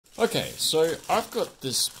Okay, so I've got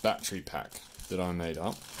this battery pack that I made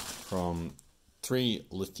up from 3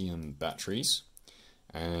 lithium batteries,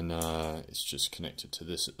 and it's just connected to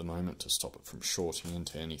this at the moment to stop it from shorting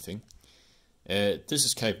into anything. This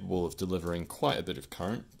is capable of delivering quite a bit of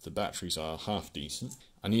current. The batteries are half decent.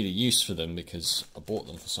 I need a use for them because I bought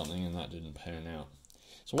them for something and that didn't pan out.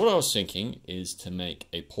 So what I was thinking is to make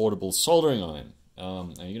a portable soldering iron. Now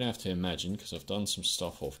you're going to have to imagine, because I've done some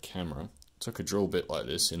stuff off camera, took a drill bit like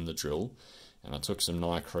this in the drill, and I took some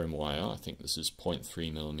nichrome wire, I think this is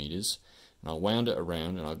 0.3 millimeters, and I wound it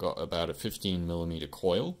around and I got about a 15 millimeter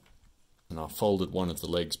coil, and I folded one of the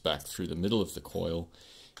legs back through the middle of the coil,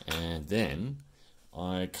 and then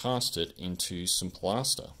I cast it into some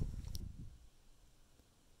plaster.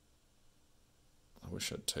 I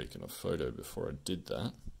wish I'd taken a photo before I did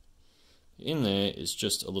that. In there is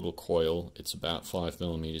just a little coil. It's about 5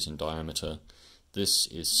 millimeters in diameter. This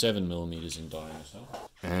is 7 millimeters in diameter.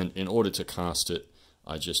 And in order to cast it,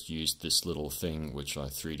 I just used this little thing which I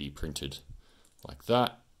 3D printed like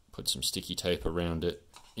that. Put some sticky tape around it.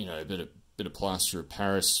 You know, a bit of plaster of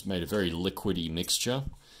Paris, made a very liquidy mixture.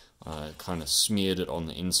 Kind of smeared it on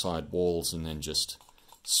the inside walls and then just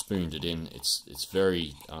spooned it in. It's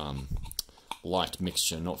very light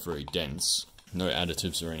mixture, not very dense. No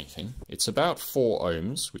additives or anything. It's about 4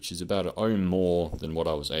 ohms, which is about an ohm more than what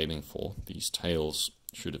I was aiming for. These tails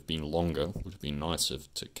should have been longer, would have been nicer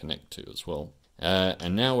to connect to as well.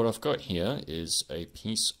 And now what I've got here is a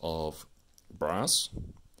piece of brass,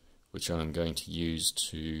 which I'm going to use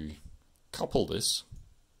to couple this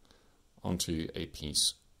onto a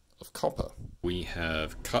piece of copper. We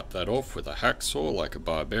have cut that off with a hacksaw like a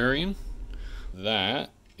barbarian.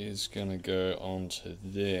 That is going to go onto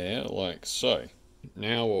there like so.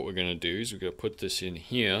 Now what we're going to do is we're going to put this in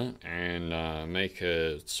here and make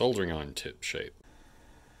a soldering iron tip shape.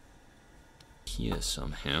 Here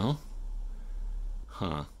somehow.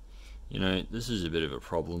 Huh. You know, this is a bit of a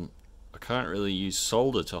problem. I can't really use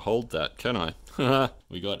solder to hold that, can I?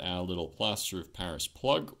 We got our little plaster of Paris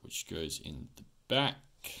plug, which goes in the back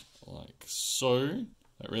like so.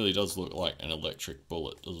 That really does look like an electric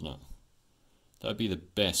bullet, doesn't it? That'd be the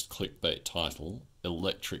best clickbait title,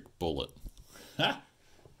 Electric Bullet. Ha!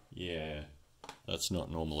 Yeah, that's not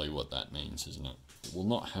normally what that means, isn't it? It will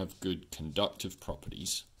not have good conductive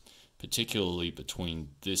properties, particularly between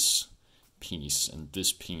this piece and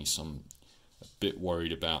this piece. I'm a bit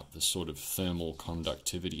worried about the sort of thermal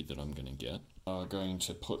conductivity that I'm going to get. I'm going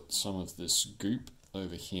to put some of this goop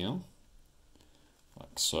over here,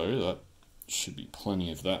 like so. That should be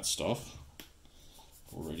plenty of that stuff.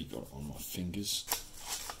 Already got it on my fingers.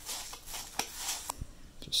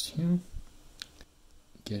 Just here.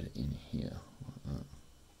 Get it in here like that.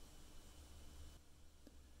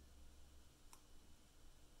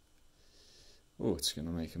 Oh, it's going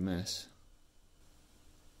to make a mess.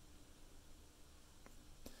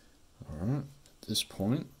 Alright, at this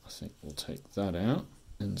point I think we'll take that out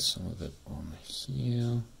and some of it on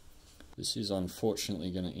here. This is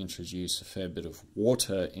unfortunately going to introduce a fair bit of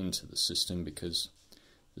water into the system because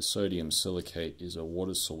the sodium silicate is a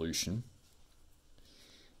water solution.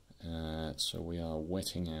 So we are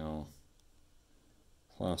wetting our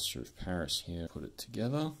plaster of Paris here. Put it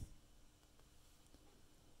together.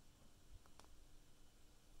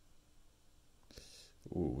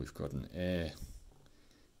 Ooh, we've got an air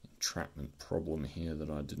entrapment problem here that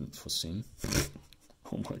I didn't foresee.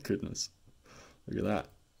 Oh my goodness. Look at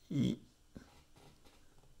that.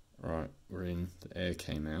 Right, we're in. The air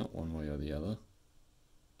came out one way or the other.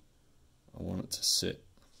 I want it to sit.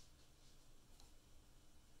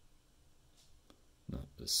 No,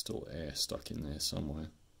 there's still air stuck in there somewhere.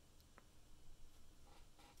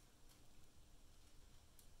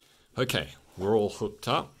 Okay, we're all hooked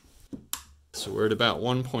up. So we're at about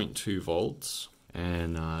 1.2 volts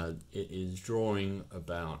and it is drawing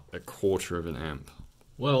about 1/4 of an amp.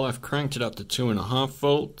 Well, I've cranked it up to 2.5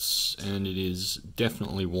 volts and it is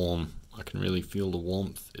definitely warm. I can really feel the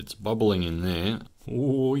warmth. It's bubbling in there.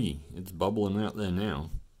 Ooh, it's bubbling out there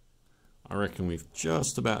now. I reckon we've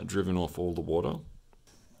just about driven off all the water.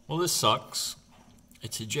 Well, this sucks.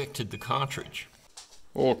 It's ejected the cartridge.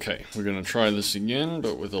 Okay, we're going to try this again,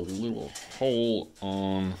 but with a little hole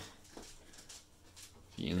on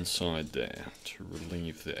the inside there to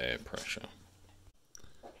relieve the air pressure.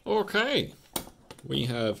 Okay, we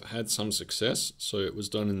have had some success. So it was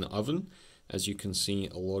done in the oven. As you can see,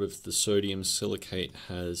 a lot of the sodium silicate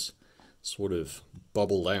has sort of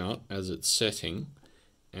bubbled out as it's setting,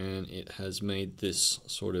 and it has made this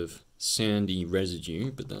sort of sandy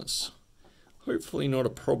residue, but that's hopefully not a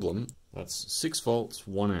problem. That's 6 volts,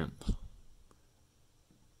 1 amp.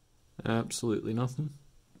 Absolutely nothing.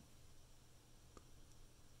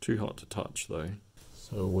 Too hot to touch though.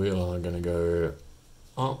 So we are going to go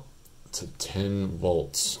up to 10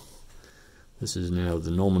 volts. This is now the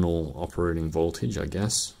nominal operating voltage, I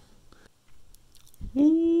guess.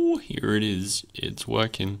 Ooh, here it is. It's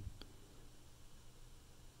working.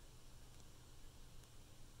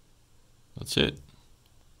 That's it.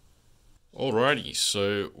 Alrighty,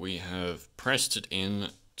 so we have pressed it in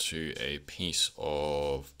to a piece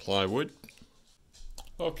of plywood.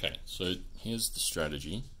 Okay, so here's the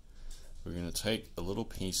strategy. We're going to take a little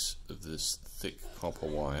piece of this thick copper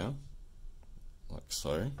wire, like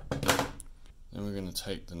so. Then we're going to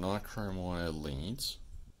take the nichrome wire leads.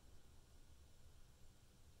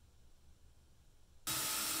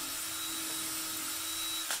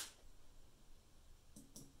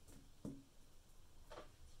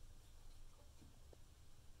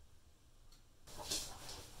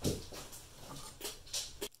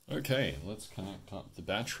 Okay, let's connect up the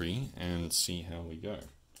battery and see how we go.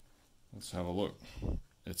 Let's have a look.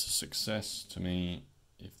 It's a success to me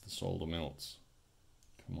if the solder melts.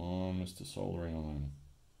 Come on, Mr. Soldering Iron.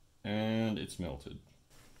 And it's melted.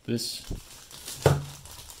 This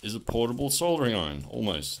is a portable soldering iron,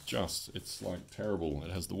 almost, just. It's like terrible.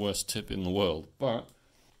 It has the worst tip in the world. But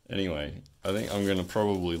anyway, I think I'm going to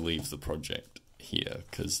probably leave the project here,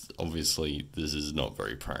 because obviously this is not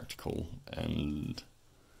very practical. And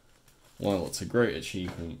while it's a great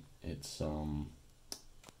achievement, it's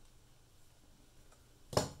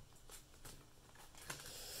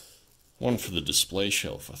one for the display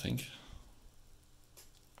shelf, I think.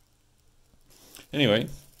 Anyway,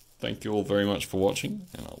 thank you all very much for watching,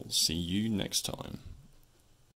 and I will see you next time.